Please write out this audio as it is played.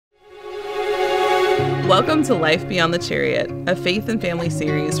Welcome to Life Beyond the Chariot, a faith and family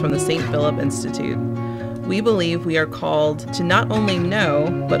series from the St. Philip Institute. We believe we are called to not only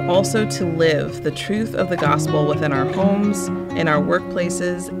know, but also to live the truth of the gospel within our homes, in our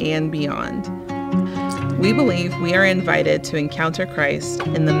workplaces, and beyond. We believe we are invited to encounter Christ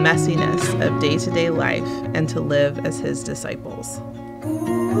in the messiness of day-to-day life and to live as his disciples.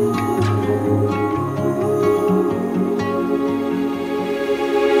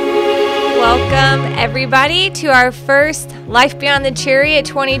 Welcome, everybody, to our first Life Beyond the Chariot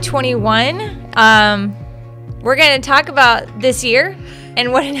 2021. We're going to talk about this year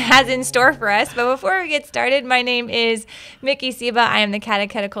and what it has in store for us. But before we get started, my name is Mickey Seba. I am the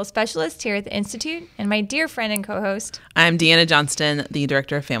catechetical specialist here at the Institute, and my dear friend and co-host. I'm Deanna Johnston, the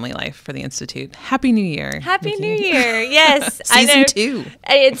Director of Family Life for the Institute. Happy New Year. Happy New Year. Yes. Season 2.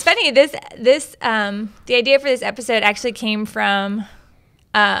 It's funny. The idea for this episode actually came from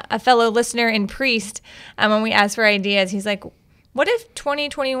a fellow listener and priest. When we asked for ideas, he's like, what if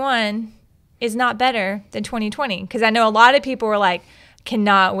 2021 is not better than 2020? Because I know a lot of people were like,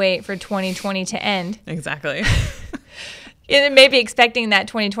 cannot wait for 2020 to end. Exactly. And maybe expecting that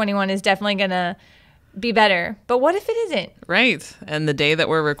 2021 is definitely going to be better. But what if it isn't? Right. And the day that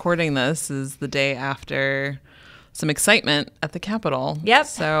we're recording this is the day after some excitement at the Capitol. Yep.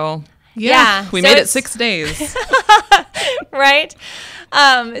 So, yeah. We made it 6 days. Right.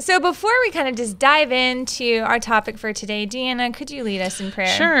 So before we kind of just dive into our topic for today, Deanna, could you lead us in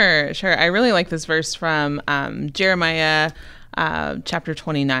prayer? Sure. I really like this verse from Jeremiah chapter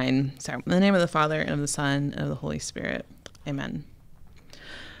 29. Sorry. In the name of the Father, and of the Son, and of the Holy Spirit. Amen.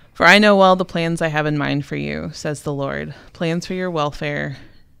 For I know well the plans I have in mind for you, says the Lord. Plans for your welfare,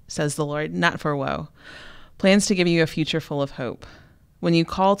 says the Lord, not for woe. Plans to give you a future full of hope. When you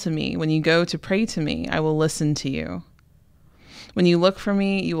call to me, when you go to pray to me, I will listen to you. When you look for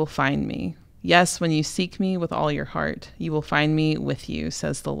me, you will find me. Yes, when you seek me with all your heart, you will find me with you,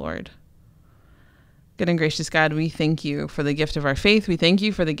 says the Lord. Good and gracious God, we thank you for the gift of our faith. We thank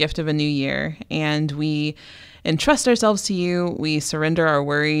you for the gift of a new year, and we entrust ourselves to you. We surrender our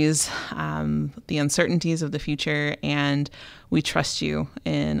worries, the uncertainties of the future, and we trust you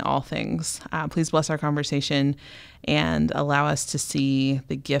in all things. Please bless our conversation and allow us to see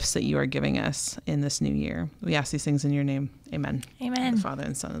the gifts that you are giving us in this new year. We ask these things in your name. Amen. Amen. The Father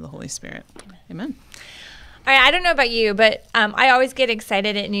and Son and the Holy Spirit. Amen. All right, I don't know about you, but I always get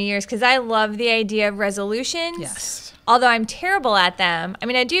excited at New Year's because I love the idea of resolutions. Yes. Although I'm terrible at them. I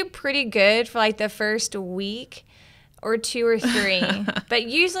mean, I do pretty good for like the first week or 2 or 3, but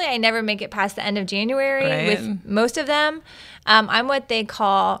usually I never make it past the end of January with most of them. I'm what they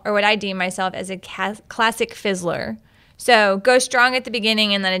call, or what I deem myself as a classic fizzler. So go strong at the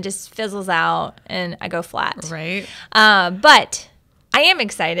beginning and then it just fizzles out and I go flat. Right. But I am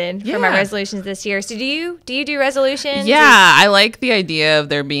excited for my resolutions this year. So do you do resolutions? Yeah, I like the idea of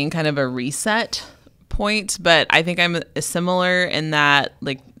there being kind of a reset point, but I think I'm similar in that,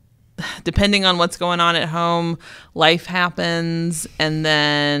 like, depending on what's going on at home, life happens and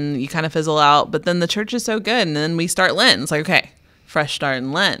then you kind of fizzle out, but then the church is so good and then we start Lent. It's like, okay, fresh start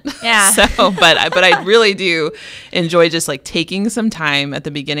in Lent. Yeah. But I really do enjoy just like taking some time at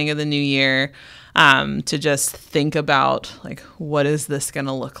the beginning of the new year to just think about like, what is this going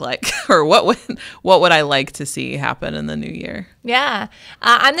to look like, or what would I like to see happen in the new year? Yeah.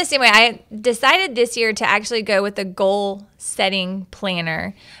 I'm the same way. I decided this year to actually go with a goal setting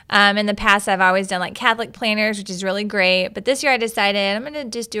planner. In the past, I've always done like Catholic planners, which is really great. But this year I decided I'm going to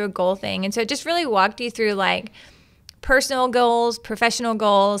just do a goal thing. And so it just really walked you through like personal goals, professional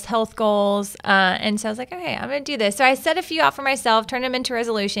goals, health goals. And so I was like, okay, I'm going to do this. So I set a few out for myself, turned them into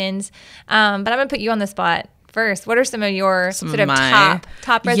resolutions. But I'm going to put you on the spot first. What are some of your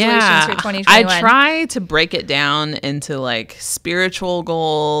top resolutions for 2021? I try to break it down into like spiritual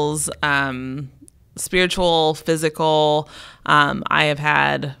goals, spiritual, physical. I have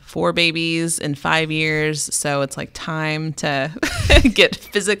had 4 babies in 5 years, so it's like time to get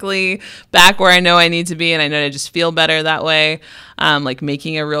physically back where I know I need to be, and I know I just feel better that way. Like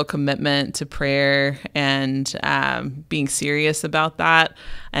making a real commitment to prayer and being serious about that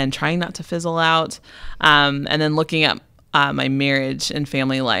and trying not to fizzle out. And then looking at my marriage and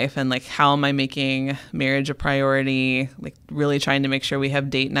family life and like how am I making marriage a priority, like really trying to make sure we have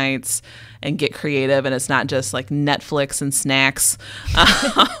date nights and get creative and it's not just like Netflix and snacks,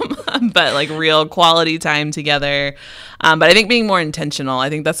 but like real quality time together. But I think being more intentional, I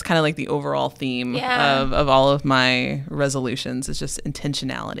think that's kind of like the overall theme of all of my resolutions is just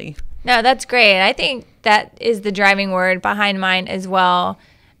intentionality. No, that's great. I think that is the driving word behind mine as well.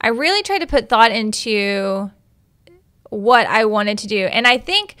 I really try to put thought into what I wanted to do. And I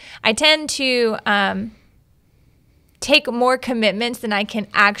think I tend to take more commitments than I can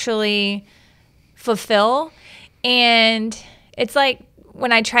actually fulfill. And it's like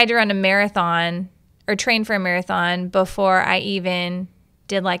when I tried to run a marathon or train for a marathon before I even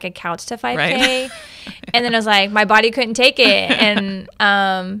did like a couch to 5K. Right. And then I was like, my body couldn't take it. And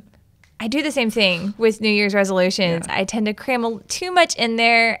I do the same thing with New Year's resolutions. I tend to cram too much in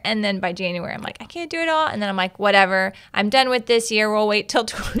there. And then by January, I'm like, I can't do it all. And then I'm like, whatever. I'm done with this year. We'll wait till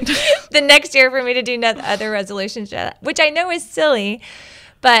the next year for me to do other resolutions, which I know is silly.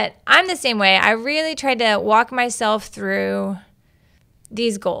 But I'm the same way. I really tried to walk myself through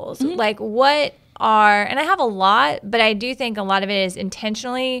these goals. Like what are, and I have a lot, but I do think a lot of it is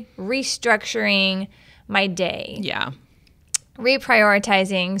intentionally restructuring my day. Yeah.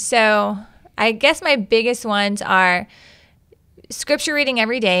 Reprioritizing. So I guess my biggest ones are scripture reading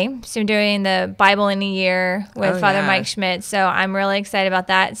every day. So I'm doing the Bible in a year with Father Mike Schmidt. So I'm really excited about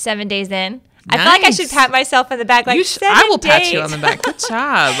that. 7 days in. I feel like I should pat myself on the back. Like I will pat you on the back. Good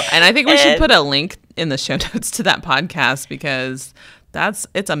job. And I think we should put a link in the show notes to that podcast because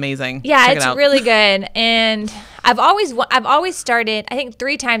it's amazing. Yeah, Check it's it out. really good. And I've always started, I think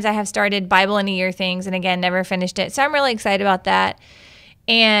 3 times I have started Bible in a year things, and again, never finished it. So I'm really excited about that.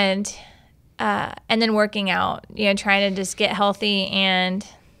 And then working out, trying to just get healthy. And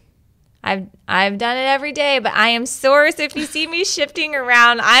I've done it every day, but I am sore. So if you see me shifting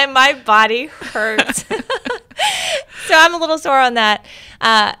around, my body hurts. So I'm a little sore on that.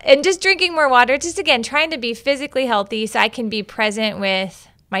 And just drinking more water, just again, trying to be physically healthy so I can be present with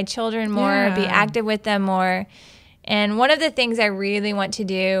my children more, be active with them more. And one of the things I really want to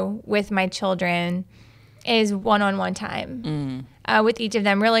do with my children is one-on-one time with each of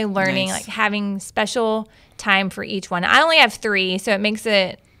them, really learning, like having special time for each one. I only have 3, so it makes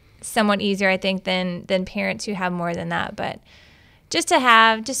it somewhat easier, I think, than parents who have more than that. But just to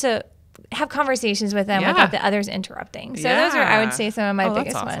have conversations with them without the others interrupting. So those are, I would say, some of my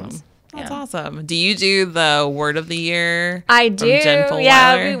biggest ones. That's awesome. Do you do the word of the year? I do.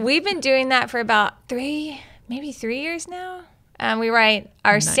 Yeah, we've been doing that for about 3 years now. We write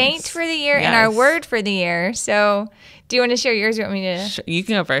our saint for the year and our word for the year. So do you want to share yours or you want me to? You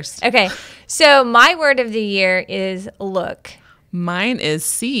can go first. Okay. So my word of the year is look. Mine is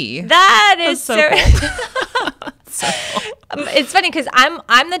see. That is so cool. It's funny because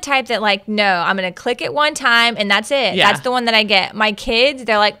I'm the type that no, I'm gonna click it one time and that's it. Yeah. That's the one that I get. My kids,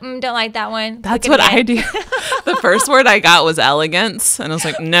 they're like, don't like that one. That's what I do. The first word I got was elegance, and I was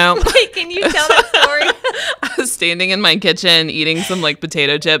like, no. Wait, can you tell that story? I was standing in my kitchen eating some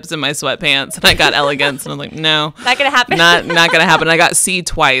potato chips in my sweatpants, and I got elegance, and I was like, no, not gonna happen. Not gonna happen. I got C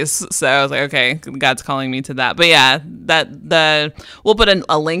twice, so I was like, okay, God's calling me to that. But yeah, we'll put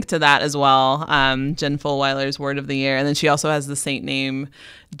a link to that as well. Jen Fulweiler's word of the year, and then she also has the saint name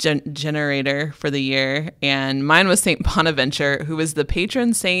generator for the year, and mine was Saint Bonaventure, who is the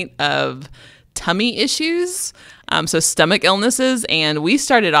patron saint of tummy issues, so stomach illnesses. And we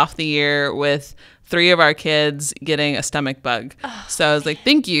started off the year with 3 of our kids getting a stomach bug. So I was like,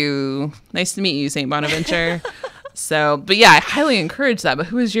 thank you. Nice to meet you, Saint Bonaventure. So, but yeah, I highly encourage that. But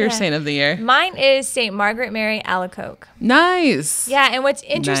who is your saint of the year? Mine is Saint Margaret Mary Alacoque. Nice. Yeah, and what's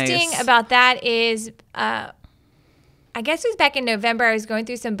interesting about that is, I guess it was back in November, I was going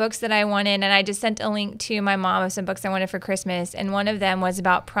through some books that I wanted, and I just sent a link to my mom of some books I wanted for Christmas, and one of them was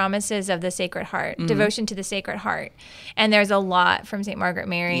about Promises of the Sacred Heart, Devotion to the Sacred Heart. And there's a lot from St. Margaret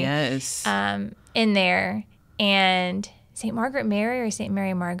Mary in there. And St. Margaret Mary or St.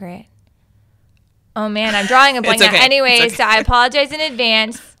 Mary Margaret? Oh, man, I'm drawing a blank now. Anyways, so I apologize in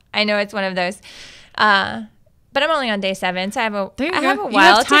advance. I know it's one of those. But I'm only on day 7, so I have a while. You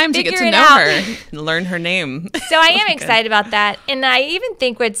have time to get to know her, learn her name. So I am excited about that. And I even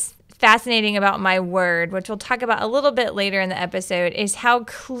think what's fascinating about my word, which we'll talk about a little bit later in the episode, is how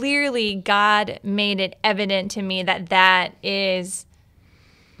clearly God made it evident to me that is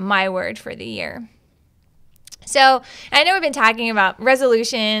my word for the year. So I know we've been talking about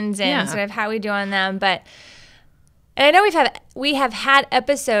resolutions and sort of how we do on them, but and I know we have had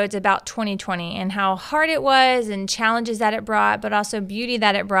episodes about 2020 and how hard it was and challenges that it brought, but also beauty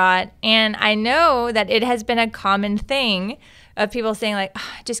that it brought. And I know that it has been a common thing of people saying I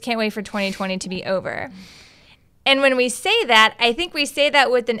just can't wait for 2020 to be over. And when we say that, I think we say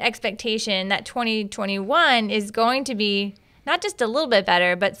that with an expectation that 2021 is going to be not just a little bit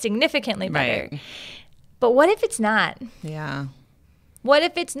better, but significantly better. Right. But what if it's not? Yeah. What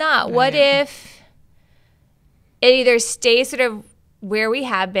if it's not? Right. What if it either stays sort of where we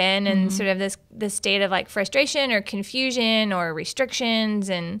have been and sort of this state of frustration or confusion or restrictions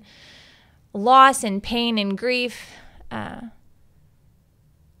and loss and pain and grief,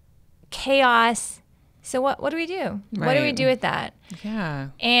 chaos So what do we do? What do we do with that? Yeah.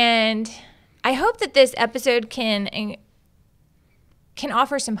 And I hope that this episode can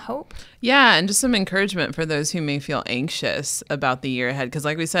offer some hope. Yeah, and just some encouragement for those who may feel anxious about the year ahead. Because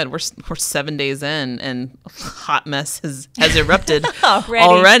like we said, we're 7 days in, and a hot mess has erupted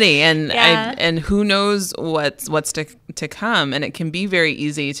already. And who knows what's to come. And it can be very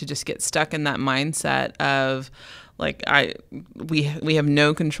easy to just get stuck in that mindset of, like, we have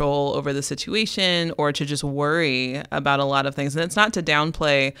no control over the situation, or to just worry about a lot of things. And it's not to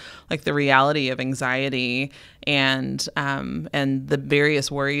downplay like the reality of anxiety and the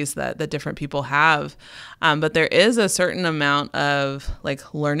various worries that different people have. But there is a certain amount of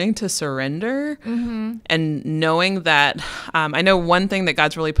like learning to surrender and knowing that I know one thing that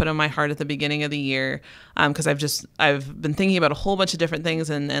God's really put on my heart at the beginning of the year, because I've been thinking about a whole bunch of different things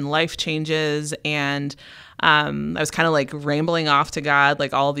and life changes, and I was kind of like rambling off to God,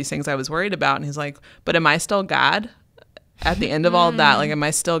 like all of these things I was worried about. And he's like, but am I still God at the end of all of that? Like, am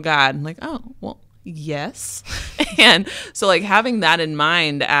I still God? I'm like, oh, well, yes. And so like having that in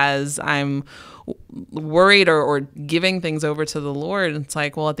mind as I'm worried or giving things over to the Lord, it's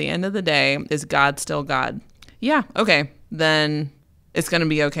like, well, at the end of the day, is God still God? Yeah. Okay. Then it's going to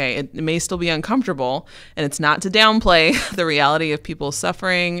be okay. It may still be uncomfortable, and it's not to downplay the reality of people's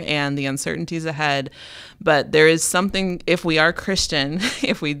suffering and the uncertainties ahead. But there is something, if we are Christian,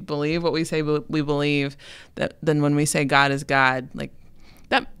 if we believe what we say we believe, then when we say God is God, like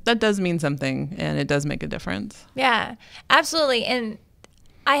that does mean something, and it does make a difference. Yeah, absolutely. And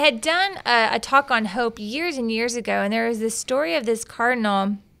I had done a talk on hope years and years ago, and there was this story of this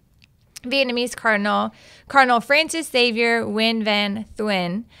Vietnamese Cardinal Francis Xavier Nguyen Van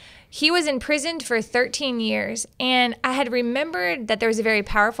Thuan. He was imprisoned for 13 years, and I had remembered that there was a very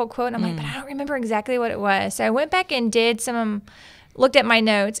powerful quote, and I'm like, but I don't remember exactly what it was. So I went back and looked at my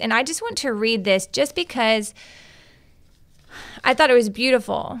notes, and I just want to read this just because I thought it was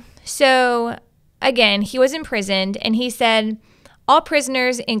beautiful. So again, he was imprisoned, and he said, "All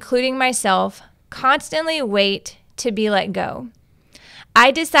prisoners, including myself, constantly wait to be let go.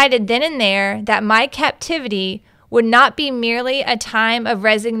 I decided then and there that my captivity would not be merely a time of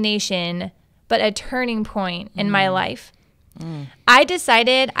resignation, but a turning point in my life. I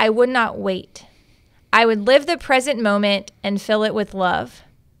decided I would not wait. I would live the present moment and fill it with love.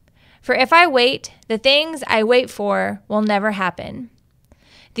 For if I wait, the things I wait for will never happen.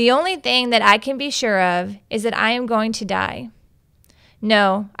 The only thing that I can be sure of is that I am going to die.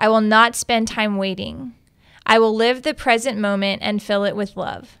 No, I will not spend time waiting. I will live the present moment and fill it with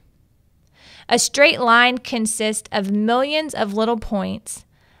love. A straight line consists of millions of little points.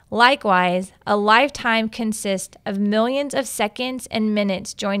 Likewise, a lifetime consists of millions of seconds and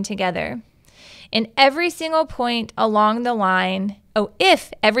minutes joined together. If every single point along the line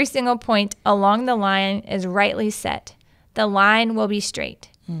is rightly set, the line will be straight.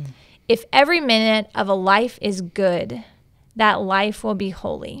 If every minute of a life is good, that life will be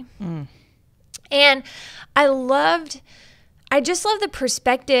holy." And I just love the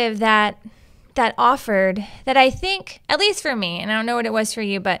perspective that offered, that I think, at least for me, and I don't know what it was for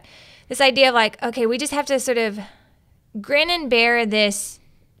you, but this idea of like, okay, we just have to sort of grin and bear this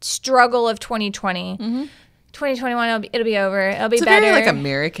struggle of 2020. 2021, it'll be over. It'll be better. It's a very like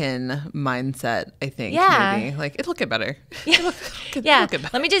American mindset, I think. Yeah. Maybe. Like, it'll get better. Yeah. It'll get better.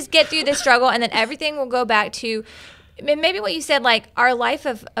 Let me just get through this struggle, and then everything will go back to maybe what you said, like our life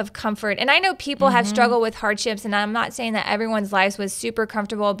of comfort. And I know people have struggled with hardships, and I'm not saying that everyone's lives was super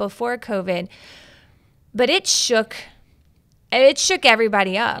comfortable before COVID, but it shook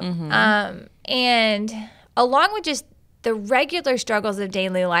everybody up. And along with just the regular struggles of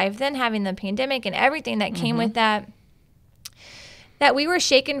daily life, then having the pandemic and everything that came with that we were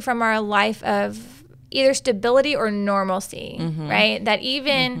shaken from our life of either stability or normalcy, right? That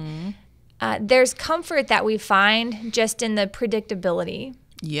even there's comfort that we find just in the predictability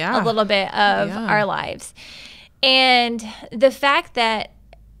a little bit of our lives. And the fact that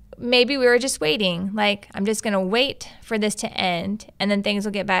maybe we were just waiting, like, I'm just going to wait for this to end, and then things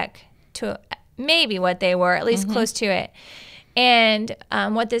will get back to maybe what they were, at least close to it. And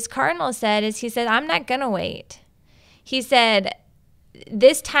what this cardinal said is, he said, I'm not going to wait. He said,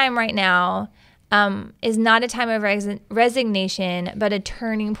 this time right now is not a time of resignation, but a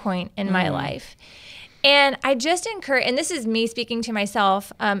turning point in my life. And I just encourage, and this is me speaking to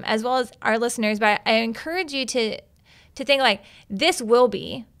myself as well as our listeners, but I encourage you to think like, this will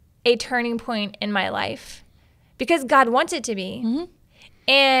be a turning point in my life because God wants it to be.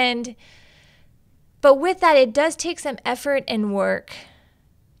 But with that, it does take some effort and work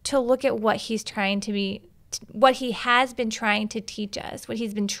to look at what he's trying to be what he has been trying to teach us, what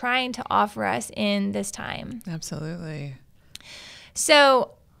he's been trying to offer us in this time. Absolutely.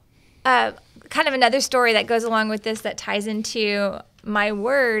 So kind of another story that goes along with this that ties into my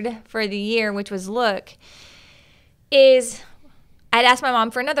word for the year, which was look, is I'd asked my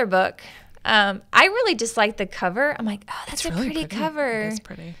mom for another book. I really just liked the cover. I'm like, oh, that's a really pretty cover. That's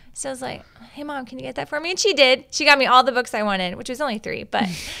pretty. So I was like, hey, Mom, can you get that for me? And she did. She got me all the books I wanted, which was only 3. But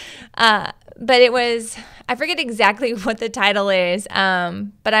it was, I forget exactly what the title is,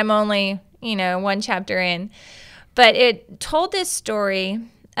 but I'm only, 1 chapter in. But it told this story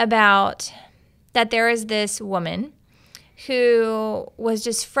about that there is this woman who was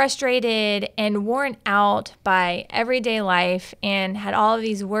just frustrated and worn out by everyday life and had all of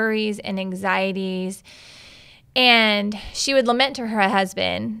these worries and anxieties. And she would lament to her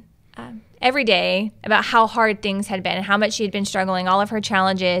husband every day about how hard things had been and how much she had been struggling, all of her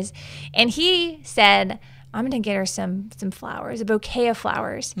challenges. And he said, I'm going to get her some flowers, a bouquet of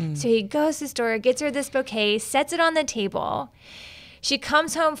flowers. So he goes to the store, gets her this bouquet, sets it on the table. She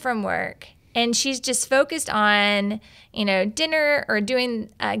comes home from work and she's just focused on, dinner or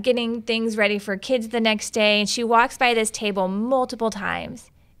getting things ready for kids the next day. And she walks by this table multiple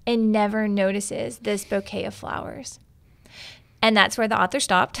times and never notices this bouquet of flowers. And that's where the author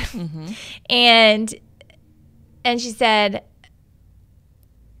stopped. Mm-hmm. And she said,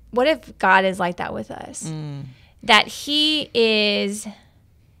 what if God is like that with us? That he is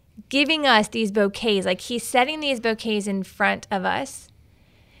giving us these bouquets, like he's setting these bouquets in front of us.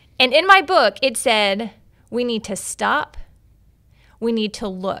 And in my book, it said, we need to stop. We need to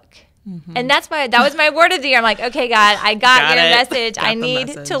look. Mm-hmm. And that was my word of the year. I'm like, okay, God, I got your message. I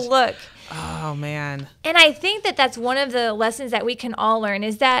need to look. Oh, man. And I think that that's one of the lessons that we can all learn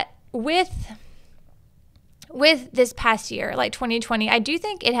is that with this past year, like 2020, I do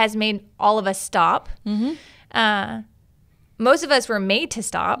think it has made all of us stop. Mm-hmm. Most of us were made to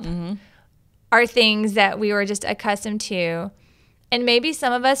stop. Mm-hmm. Are things that we were just accustomed to. And maybe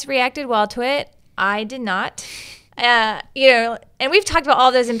some of us reacted well to it. I did not. And we've talked about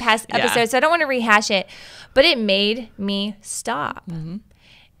all those in past episodes, so I don't want to rehash it. But it made me stop. Mm-hmm.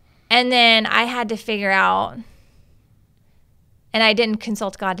 And then I had to figure out, and I didn't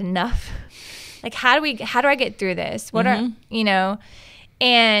consult God enough. Like, how do I get through this? What but I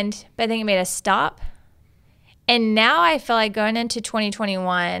think it made us stop. And now I feel like going into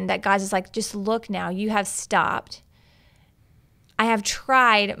 2021 that God's just like, just look now, you have stopped. I have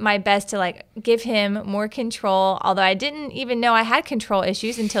tried my best to give him more control, although I didn't even know I had control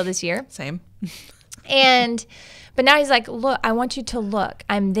issues until this year. Same. But now he's like, look, I want you to look.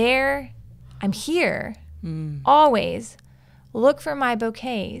 I'm there. I'm here. Always. Look for my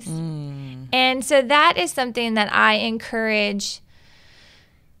bouquets. And so that is something that I encourage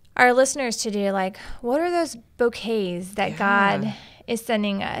our listeners to do. Like, what are those bouquets that God is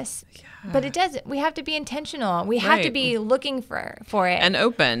sending us? But it doesn't. We have to be intentional. We have to be looking for it. And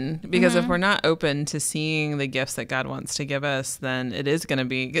open. Because if we're not open to seeing the gifts that God wants to give us, then it is going to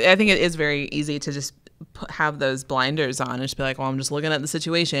be, I think it is very easy to just have those blinders on and just be like, well, I'm just looking at the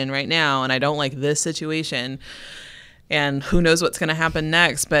situation right now and I don't like this situation. And who knows what's going to happen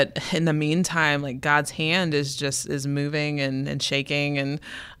next. But in the meantime, God's hand is moving and shaking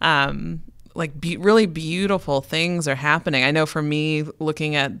and, really beautiful things are happening. I know for me,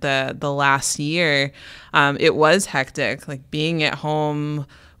 looking at the last year, it was hectic, being at home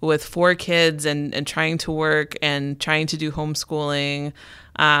with 4 kids and trying to work and trying to do homeschooling.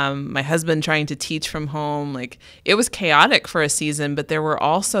 My husband trying to teach from home. It was chaotic for a season, but there were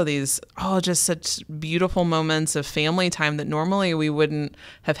also these, just such beautiful moments of family time that normally we wouldn't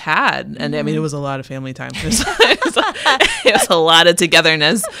have had. And I mean, it was a lot of family time. It was a lot of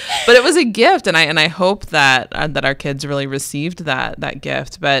togetherness, but it was a gift. And I hope that our kids really received that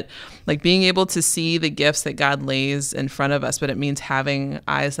gift. But being able to see the gifts that God lays in front of us, but it means having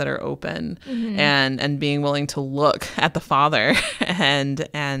eyes that are open and being willing to look at the Father and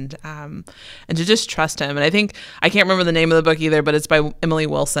to just trust him. And I think, I can't remember the name of the book either, but it's by Emily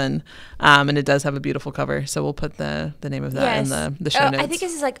Wilson. And it does have a beautiful cover. So we'll put the name of that in the show notes. I think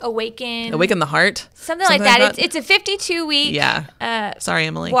this is Awaken. Awaken the Heart. Something like that. It's a 52-week sorry,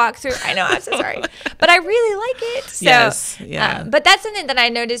 Emily. walk through. I know, I'm so sorry. But I really like it. So, yes. Yeah. But that's something that I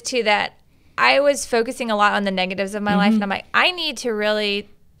noticed too, that I was focusing a lot on the negatives of my life. And I'm like, I need to really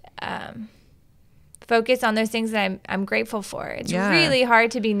focus on those things that I'm grateful for. It's really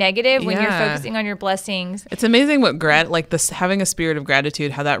hard to be negative when you're focusing on your blessings. It's amazing what having a spirit of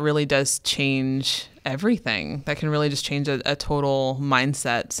gratitude, how that really does change everything. That can really just change a total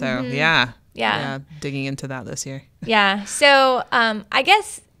mindset. So digging into that this year. Yeah. So I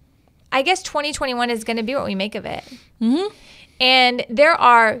guess I guess 2021 is going to be what we make of it. Mm-hmm. And there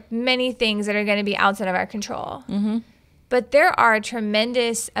are many things that are going to be outside of our control. Mm-hmm. But there are a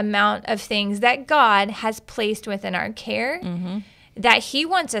tremendous amount of things that God has placed within our care Mm-hmm. that he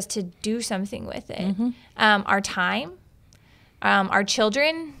wants us to do something with it. Mm-hmm. Our time, our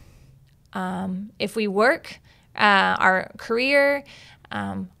children, if we work, our career,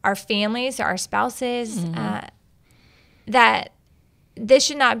 our families, our spouses, Mm-hmm. that this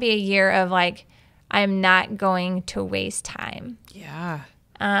should not be a year of like, I'm not going to waste time. Yeah.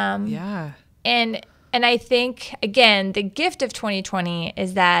 Yeah. And I think, again, the gift of 2020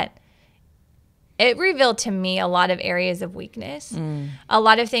 is that it revealed to me a lot of areas of weakness, a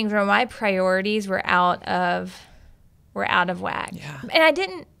lot of things where my priorities were out of whack. Yeah. And I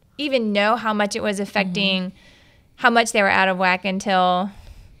didn't even know how much it was affecting, how much they were out of whack until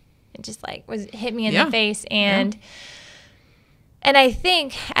it just like hit me in the face. And I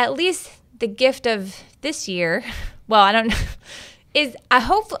think at least the gift of this year, well, I don't know, is I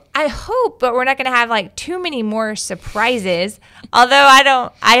hope, but we're not going to have like too many more surprises. Although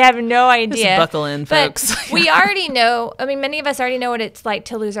I have no idea. Just buckle in, folks. But we already know, I mean, many of us already know what it's like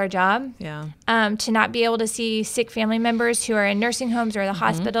to lose our job. Yeah. To not be able to see sick family members who are in nursing homes or the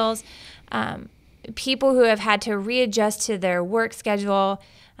hospitals. People who have had to readjust to their work schedule.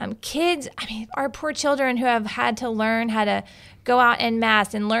 Kids, I mean, our poor children who have had to learn how to go out en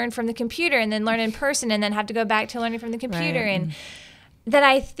masse and learn from the computer and then learn in person and then have to go back to learning from the computer. Right. And that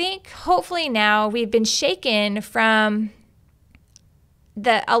I think hopefully now we've been shaken from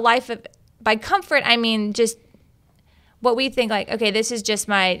a life by comfort. I mean, just what we think like, okay, this is just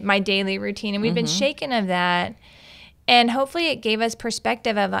my daily routine. And we've been shaken of that. And hopefully it gave us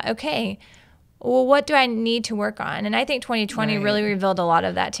perspective of, okay, well, what do I need to work on? And I think 2020 really revealed a lot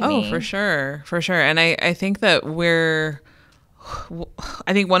of that to me. Oh, for sure. For sure. And I think that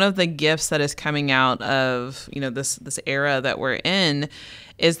I think one of the gifts that is coming out of, this era that we're in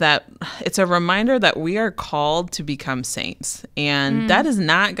is that it's a reminder that we are called to become saints. And that is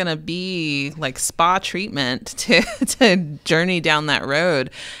not going to be like spa treatment to journey down that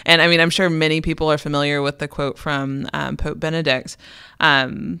road. And I mean, I'm sure many people are familiar with the quote from Pope Benedict.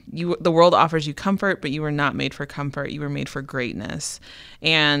 The world offers you comfort, but you were not made for comfort. You were made for greatness.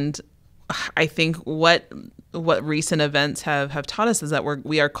 And I think what recent events have taught us is that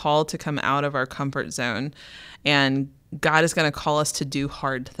we are called to come out of our comfort zone, and God is going to call us to do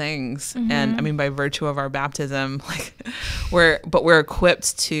hard things. And I mean, by virtue of our baptism, like we're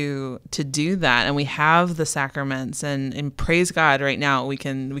equipped to do that. And we have the sacraments, and praise God right now, we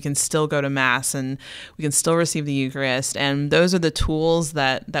can still go to mass and we can still receive the Eucharist. And those are the tools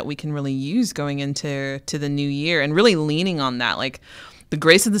that we can really use going into the new year, and really leaning on that. Like, the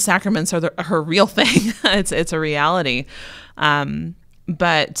grace of the sacraments are a real thing. It's a reality.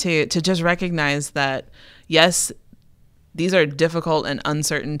 But to just recognize that, yes, these are difficult and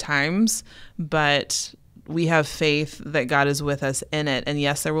uncertain times, but we have faith that God is with us in it. And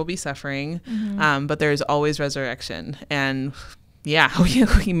yes, there will be suffering, but there is always resurrection. And yeah,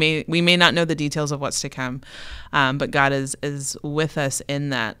 we may not know the details of what's to come, but God is with us in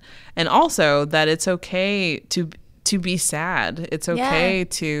that. And also that it's okay to be sad. It's okay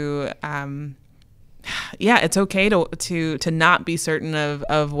to it's okay to not be certain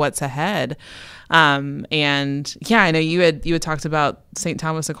of what's ahead. And yeah, I know you had talked about St.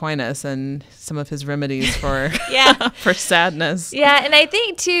 Thomas Aquinas and some of his remedies for for sadness. Yeah, and I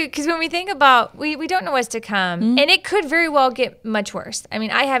think too, because when we think about we don't know what's to come, and it could very well get much worse. I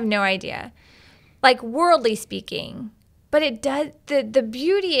mean, I have no idea. Like, worldly speaking. But it does. The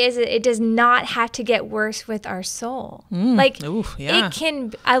beauty is it does not have to get worse with our soul. It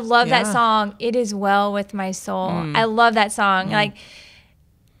can. I love that song. It is well with my soul. I love that song. Like,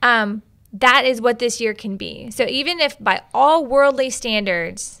 that is what this year can be. So even if by all worldly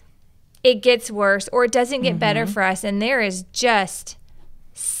standards, it gets worse or it doesn't get better for us, and there is just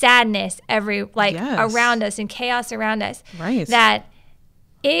sadness around us and chaos around us, right? That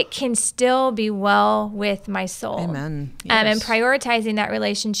it can still be well with my soul. Amen. Yes. And prioritizing that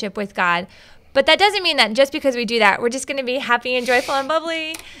relationship with God. But that doesn't mean that just because we do that, we're just going to be happy and joyful and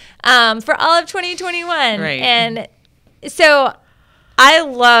bubbly for all of 2021. Right. And so I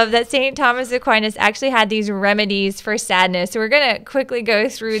love that St. Thomas Aquinas actually had these remedies for sadness. So we're going to quickly go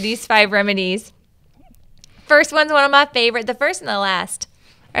through these 5 remedies. First one's one of my favorite. The first and the last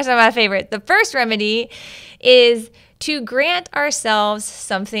are some of my favorite. The first remedy is to grant ourselves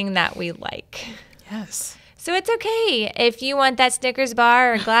something that we like. Yes. So it's okay if you want that Snickers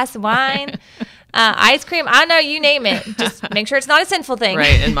bar or a glass of wine, ice cream, I don't know, you name it. Just make sure it's not a sinful thing.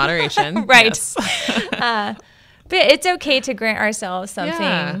 Right, in moderation. Right. Yes. But it's okay to grant ourselves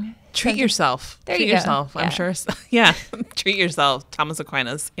something Treat yourself. There Treat you go. yourself. Yeah. I'm sure. Yeah. Treat yourself. Thomas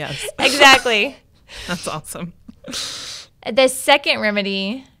Aquinas. Yes. Exactly. That's awesome. The second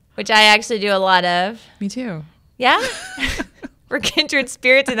remedy, which I actually do a lot of. Me too. Yeah. We're kindred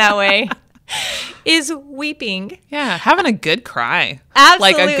spirits in that way. Is weeping. Yeah. Having a good cry.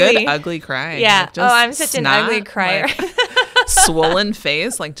 Absolutely. Like a good ugly cry. Yeah. Like just I'm such an ugly crier. Like, swollen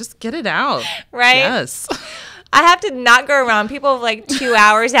face. Like just get it out. Right? Yes. I have to not go around people like 2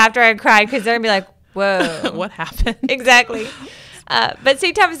 hours after I cry because they're going to be like, whoa. What happened? Exactly. But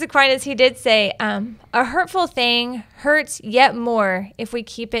St. Thomas Aquinas, he did say, a hurtful thing hurts yet more if we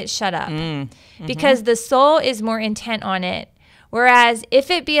keep it shut up, because the soul is more intent on it. Whereas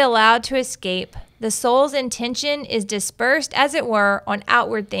if it be allowed to escape, the soul's intention is dispersed, as it were, on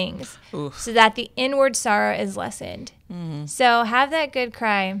outward things, so that the inward sorrow is lessened. So have that good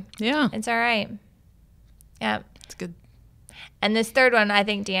cry. Yeah. It's all right. Yeah. It's good. And this third one, I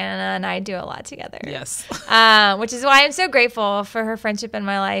think Deanna and I do a lot together. Yes. Which is why I'm so grateful for her friendship in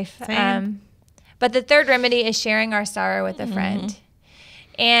my life. Same. But the third remedy is sharing our sorrow with a friend.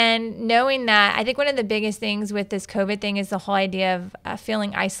 And knowing that, I think one of the biggest things with this COVID thing is the whole idea of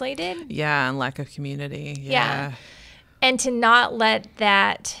feeling isolated. Yeah, and lack of community. Yeah. And to not let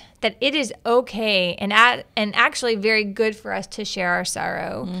that it is okay and actually very good for us to share our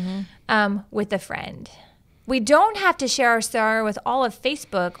sorrow with a friend. We don't have to share our sorrow with all of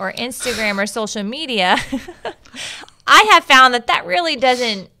Facebook or Instagram or social media. I have found that really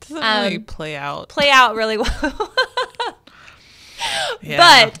doesn't really play out really well. Yeah.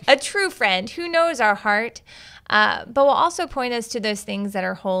 But a true friend who knows our heart, but will also point us to those things that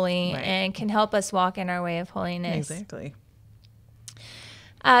are holy and can help us walk in our way of holiness. Exactly.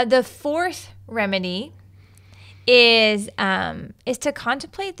 The fourth remedy is to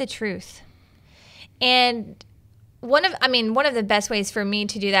contemplate the truth. And one of the best ways for me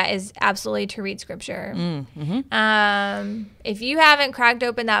to do that is absolutely to read scripture. If you haven't cracked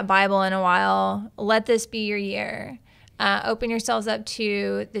open that Bible in a while, let this be your year. Open yourselves up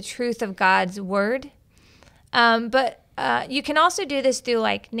to the truth of God's word. But you can also do this through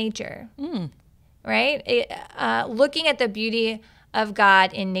like nature, right? Looking at the beauty of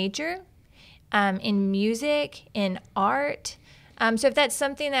God in nature, in music, in art. So if that's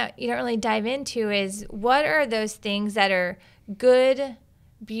something that you don't really dive into, is what are those things that are good,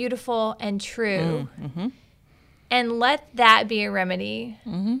 beautiful, and true? And let that be a remedy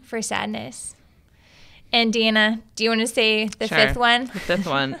for sadness. And Deanna, do you want to say the fifth one? The fifth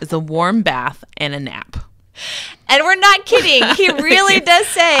one is a warm bath and a nap. And we're not kidding. He really does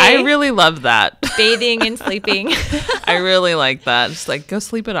say. I really love that. Bathing and sleeping. I really like that. Just like go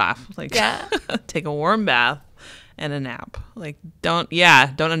sleep it off. Like take a warm bath and a nap. Like don't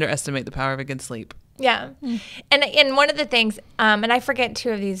underestimate the power of a good sleep. Yeah. And one of the things, and I forget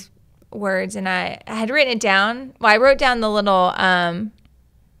two of these words, and I had written it down. Well, I wrote down the little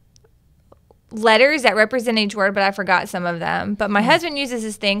letters that represent each word, but I forgot some of them. But my husband uses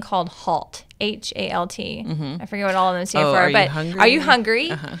this thing called HALT, H-A-L-T. I forget what all of them stand for. But are you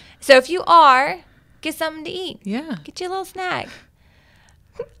hungry? So if you are, get something to eat. Yeah. Get you a little snack.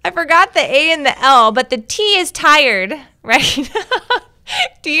 I forgot the A and the L, but the T is tired, right?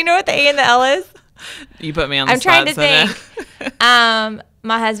 Do you know what the A and the L is? You put me on the spot. I'm trying to think.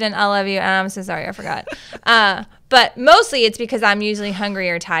 My husband, I love you, and I'm so sorry, I forgot. But mostly it's because I'm usually hungry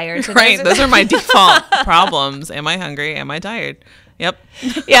or tired. So right, those are my default problems. Am I hungry? Am I tired? Yep.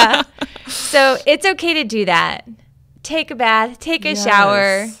 Yeah. So it's okay to do that. Take a bath, take a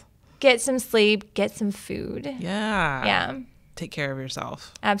shower, get some sleep, get some food. Yeah. Yeah. Take care of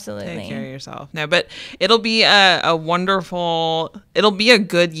yourself. Absolutely. Take care of yourself. No, but it'll be a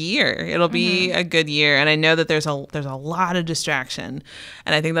good year. It'll be a good year. And I know that there's a lot of distraction.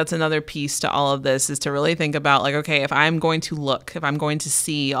 And I think that's another piece to all of this, is to really think about like, okay, if I'm going to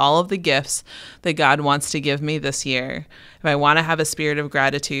see all of the gifts that God wants to give me this year, if I want to have a spirit of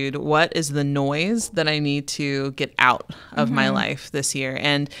gratitude, what is the noise that I need to get out of my life this year?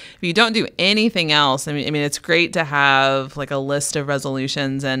 And if you don't do anything else, I mean, it's great to have like a list of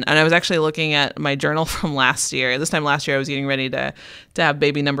resolutions. And I was actually looking at my journal from last year. This time last year, I was getting ready to have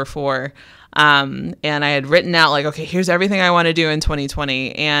baby number 4. And I had written out like, okay, here's everything I want to do in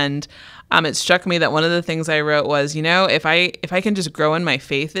 2020. And it struck me that one of the things I wrote was, if I can just grow in my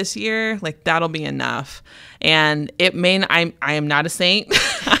faith this year, like that'll be enough. And it may, I am not a saint.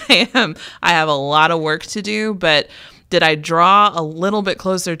 I have a lot of work to do, but did I draw a little bit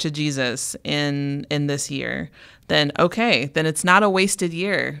closer to Jesus in this year? then okay, then it's not a wasted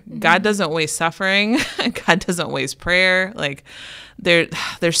year. God doesn't waste suffering. God doesn't waste prayer. Like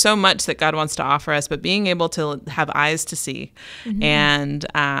there's so much that God wants to offer us, but being able to have eyes to see and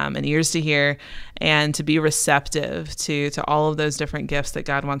ears to hear and to be receptive to all of those different gifts that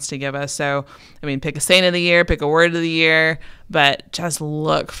God wants to give us. So, I mean, pick a saint of the year, pick a word of the year, but just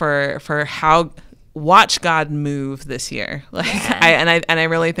look for how watch God move this year. Like I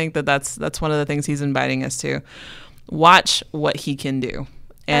really think that's one of the things he's inviting us to. Watch what he can do.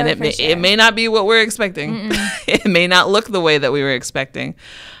 And it may not be what we're expecting. It may not look the way that we were expecting.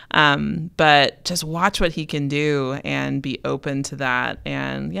 But just watch what he can do and be open to that.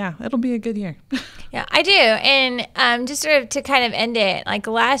 And yeah, it'll be a good year. Yeah, I do. And just sort of to kind of end it, like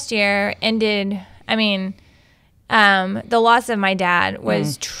last year ended, I mean, the loss of my dad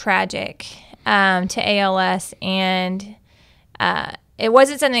was tragic to ALS. And it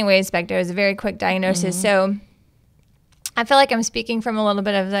wasn't something we expected. It was a very quick diagnosis. So I feel like I'm speaking from a little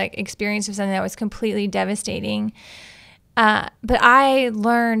bit of the experience of something that was completely devastating. But I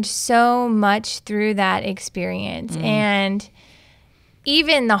learned so much through that experience. And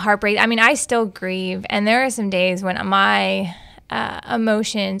even the heartbreak, I mean, I still grieve. And there are some days when my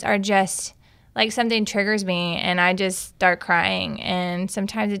emotions are just like something triggers me and I just start crying. And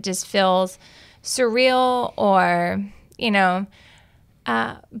sometimes it just feels surreal or,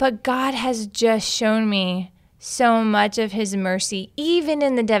 but God has just shown me so much of his mercy, even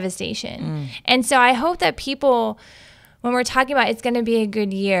in the devastation. And so I hope that people, when we're talking about it's going to be a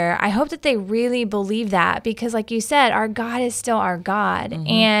good year, I hope that they really believe that, because like you said, our God is still our God.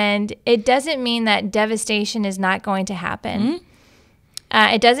 And it doesn't mean that devastation is not going to happen.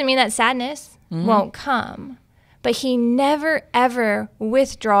 It doesn't mean that sadness won't come, but he never, ever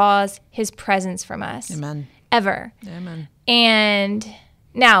withdraws his presence from us. Amen. Ever. Amen. And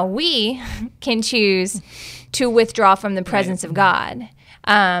now we can choose to withdraw from the presence of God.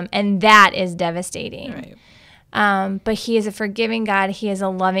 And that is devastating. Right. But he is a forgiving God. He is a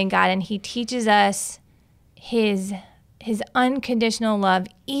loving God. And he teaches us his unconditional love,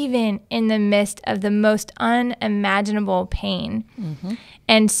 even in the midst of the most unimaginable pain.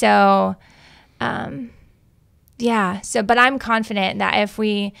 And so, but I'm confident that if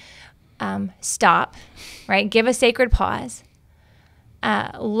we stop, right, give a sacred pause,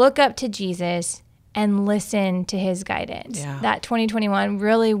 look up to Jesus, and listen to his guidance, that 2021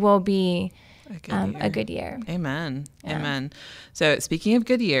 really will be a good year. Amen. Yeah. Amen. So speaking of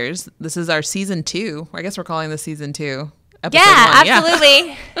good years, this is our season 2. I guess we're calling this season 2. Episode 1.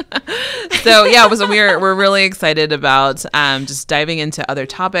 Absolutely. So we're really excited about just diving into other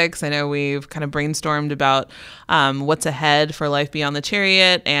topics. I know we've kind of brainstormed about what's ahead for Life Beyond the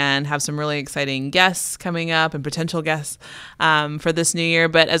Chariot and have some really exciting guests coming up and potential guests for this new year.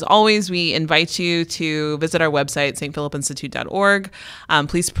 But as always, we invite you to visit our website, stphilipinstitute.org.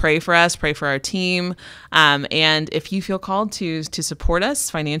 Please pray for us, pray for our team. And if you feel called to support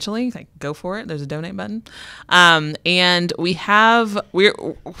us financially, go for it. There's a donate button. And we've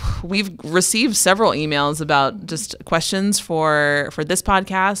received several emails about just questions for this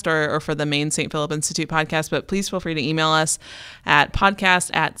podcast or for the main St. Philip Institute podcast, but please feel free to email us at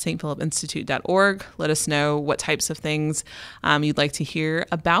podcast@stphilipinstitute.org. Let us know what types of things you'd like to hear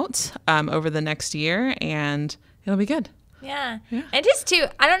about over the next year, and it'll be good. Yeah. And just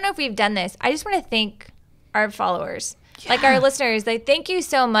I don't know if we've done this. I just want to thank our followers, like our listeners. Thank you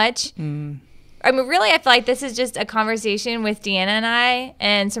so much. I mean, really, I feel like this is just a conversation with Deanna and I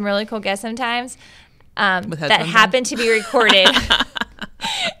and some really cool guests sometimes that happen to be recorded.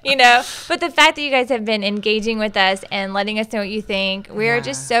 But the fact that you guys have been engaging with us and letting us know what you think, we are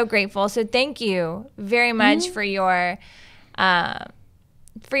just so grateful. So thank you very much for your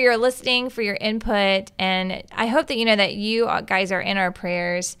listening, for your input. And I hope that that you guys are in our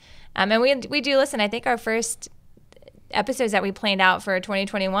prayers. And we do listen. I think our first episodes that we planned out for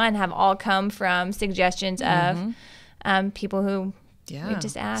 2021 have all come from suggestions of people who we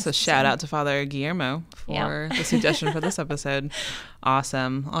just asked. So shout out to Father Guillermo for the suggestion for this episode.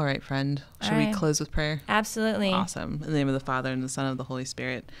 Awesome. All right, friend. Should we close with prayer? Absolutely. Awesome. In the name of the Father and the Son and of the Holy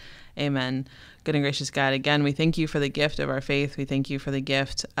Spirit. Amen. Good and gracious God, again, we thank you for the gift of our faith. We thank you for the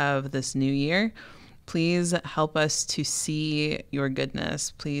gift of this new year. Please help us to see your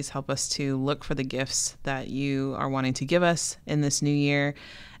goodness. Please help us to look for the gifts that you are wanting to give us in this new year,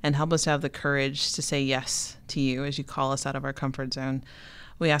 and help us to have the courage to say yes to you as you call us out of our comfort zone.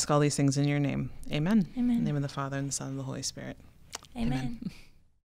 We ask all these things in your name. Amen. Amen. In the name of the Father and the Son and the Holy Spirit. Amen.